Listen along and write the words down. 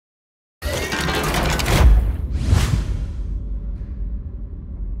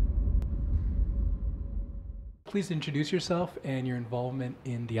please introduce yourself and your involvement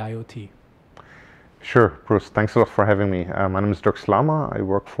in the IoT? Sure, Bruce. Thanks a lot for having me. My name is Dirk Slama. I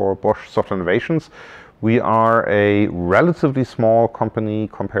work for Bosch Software Innovations. We are a relatively small company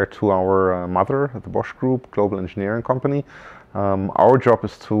compared to our mother, the Bosch Group, global engineering company. Our job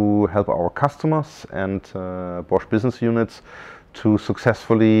is to help our customers and Bosch business units to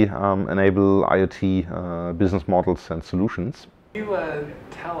successfully enable IoT business models and solutions. Can you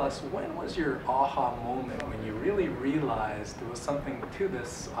tell us, when was your aha moment when you really realized there was something to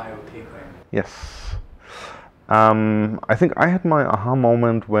this IoT thing? Yes. I think I had my aha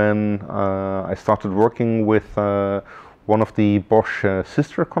moment when I started working with one of the Bosch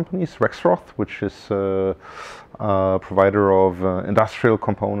sister companies, Rexroth, which is a provider of industrial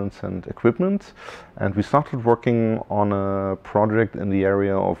components and equipment. And we started working on a project in the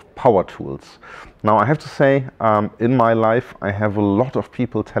area of power tools. Now, I have to say, in my life, I have a lot of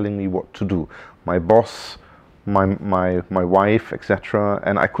people telling me what to do. My boss, my wife, etc.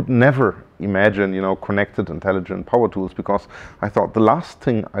 And I could never imagine, connected, intelligent power tools, because I thought the last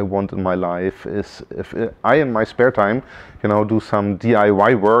thing I want in my life is if I, in my spare time, do some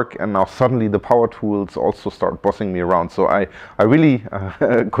DIY work, and now suddenly the power tools also start bossing me around. So I really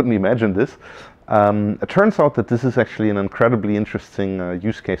couldn't imagine this. It turns out that this is actually an incredibly interesting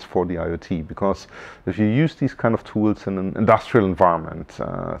use case for the IoT, because if you use these kind of tools in an industrial environment,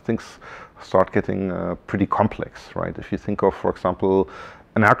 things start getting pretty complex, right? If you think of, for example,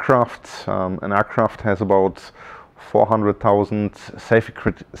 an aircraft has about 400,000 safety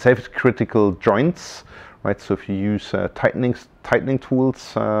critical joints, right? So if you use tightening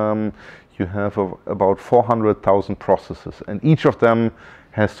tools, you have about 400,000 processes, and each of them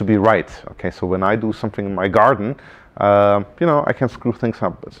has to be right. Okay, so when I do something in my garden, I can screw things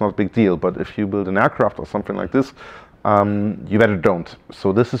up. It's not a big deal. But if you build an aircraft or something like this, you better don't.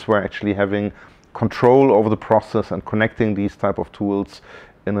 So this is where actually having control over the process and connecting these type of tools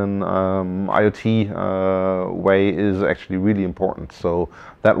in an IoT way is actually really important. So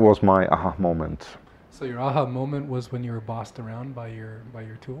that was my aha moment. So your aha moment was when you were bossed around by your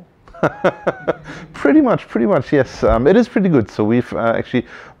tool? Pretty much, yes. It is pretty good. So we've actually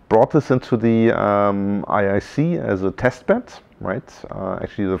brought this into the IIC as a test bed, right?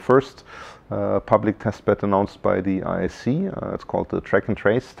 Actually, the first public test bed announced by the IIC. It's called the Track and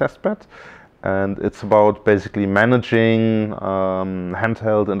Trace test bed. And it's about basically managing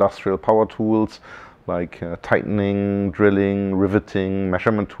handheld industrial power tools like tightening, drilling, riveting,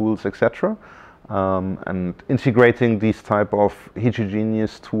 measurement tools, etc. And integrating these type of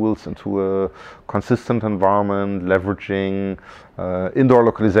heterogeneous tools into a consistent environment, leveraging indoor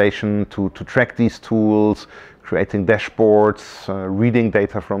localization to track these tools, creating dashboards, reading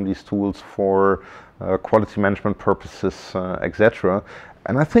data from these tools for quality management purposes, etc.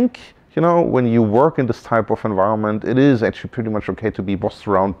 And I think, when you work in this type of environment, it is actually pretty much okay to be bossed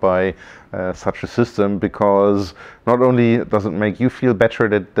around by such a system, because not only does it make you feel better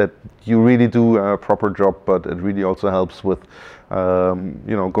that you really do a proper job, but it really also helps with,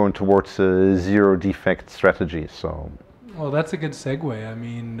 going towards a zero defect strategy. So. Well, that's a good segue. I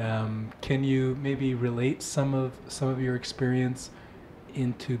mean, can you maybe relate some of your experience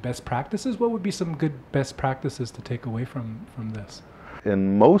into best practices? What would be some good best practices to take away from this?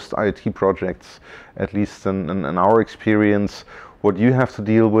 In most IoT projects, at least in our experience, what you have to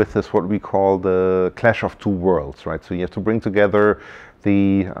deal with is what we call the clash of two worlds, right? So you have to bring together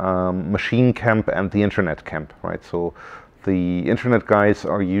the machine camp and the internet camp, right? So the internet guys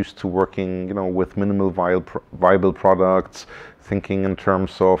are used to working, with minimal viable products, thinking in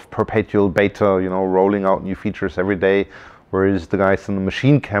terms of perpetual beta, rolling out new features every day. Whereas the guys in the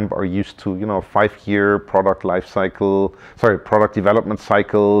machine camp are used to, 5-year product development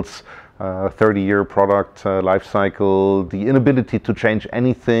cycles, 30-year product life cycle, the inability to change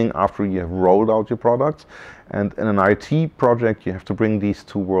anything after you have rolled out your products. And in an IoT project, you have to bring these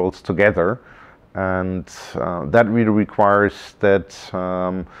two worlds together. And that really requires that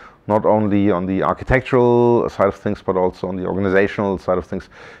not only on the architectural side of things, but also on the organizational side of things,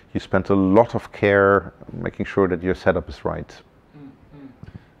 you spend a lot of care making sure that your setup is right. Mm-hmm.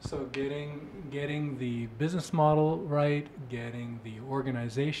 So getting the business model right, getting the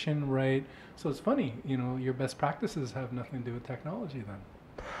organization right. So it's funny, your best practices have nothing to do with technology then.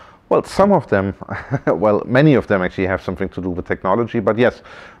 Well, some of them, well, many of them actually have something to do with technology, but yes,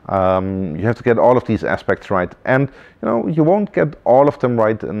 you have to get all of these aspects right. And, you won't get all of them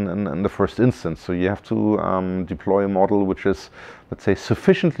right in the first instance. So you have to deploy a model which is, let's say,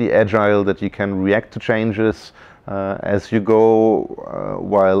 sufficiently agile that you can react to changes as you go,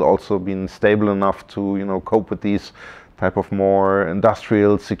 while also being stable enough to, cope with these type of more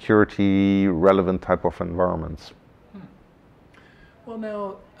industrial security relevant type of environments. Well,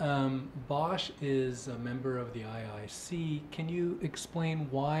 now Bosch is a member of the IIC. Can you explain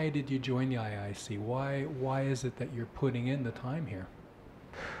why did you join the IIC? Why is it that you're putting in the time here?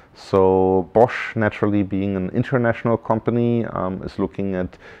 So Bosch, naturally being an international company, is looking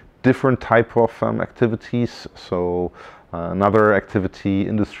at different type of activities. So another activity,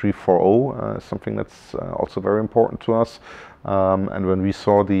 Industry 4.0, is something that's also very important to us. And when we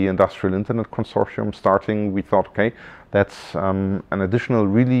saw the Industrial Internet Consortium starting, we thought, okay, that's an additional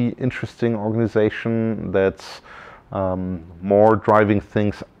really interesting organization that's more driving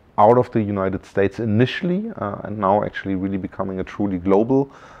things out of the United States initially, and now actually really becoming a truly global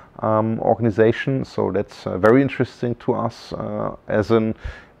organization. So that's very interesting to us as an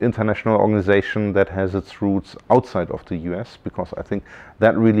international organization that has its roots outside of the US, because I think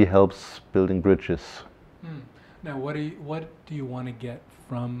that really helps building bridges. Now, what do you want to get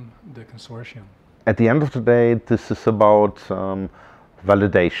from the consortium? At the end of the day, this is about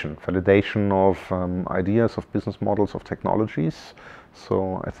validation of ideas, of business models, of technologies.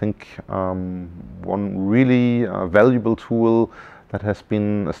 So I think one really valuable tool that has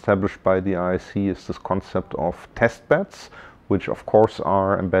been established by the IIC is this concept of test beds, which of course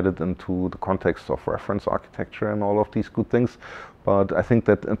are embedded into the context of reference architecture and all of these good things. But I think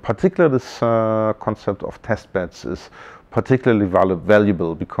that in particular this concept of test beds is particularly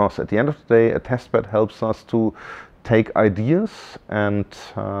valuable, because at the end of the day a test bed helps us to take ideas and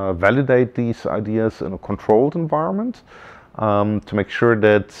validate these ideas in a controlled environment, to make sure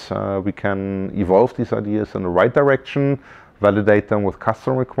that we can evolve these ideas in the right direction, validate them with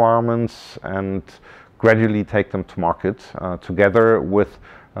customer requirements, and gradually take them to market together with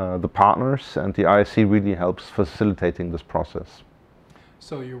the partners, and the IIC really helps facilitating this process.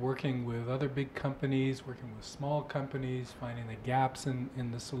 So you're working with other big companies, working with small companies, finding the gaps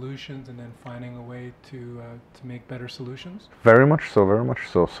in the solutions, and then finding a way to make better solutions? Very much so, very much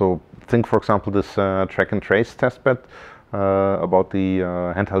so. So think, for example, this track and trace testbed about the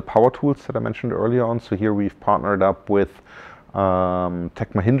handheld power tools that I mentioned earlier on. So here we've partnered up with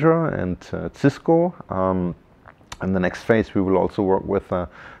Tech Mahindra and Cisco. In the next phase we will also work with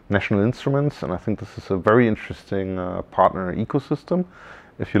National Instruments, and I think this is a very interesting partner ecosystem.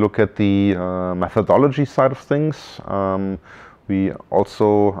 If you look at the methodology side of things, we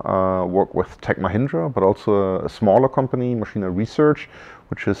also work with Tech Mahindra, but also a smaller company, Machinery Research,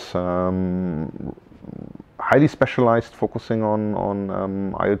 which is highly specialized, focusing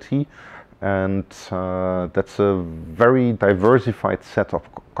on IoT. And that's a very diversified set of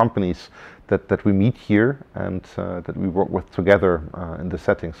companies that we meet here, and that we work with together in the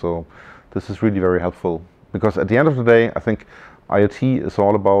setting. So this is really very helpful, because at the end of the day I think IoT is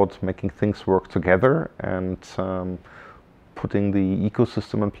all about making things work together, and putting the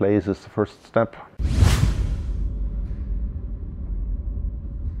ecosystem in place is the first step.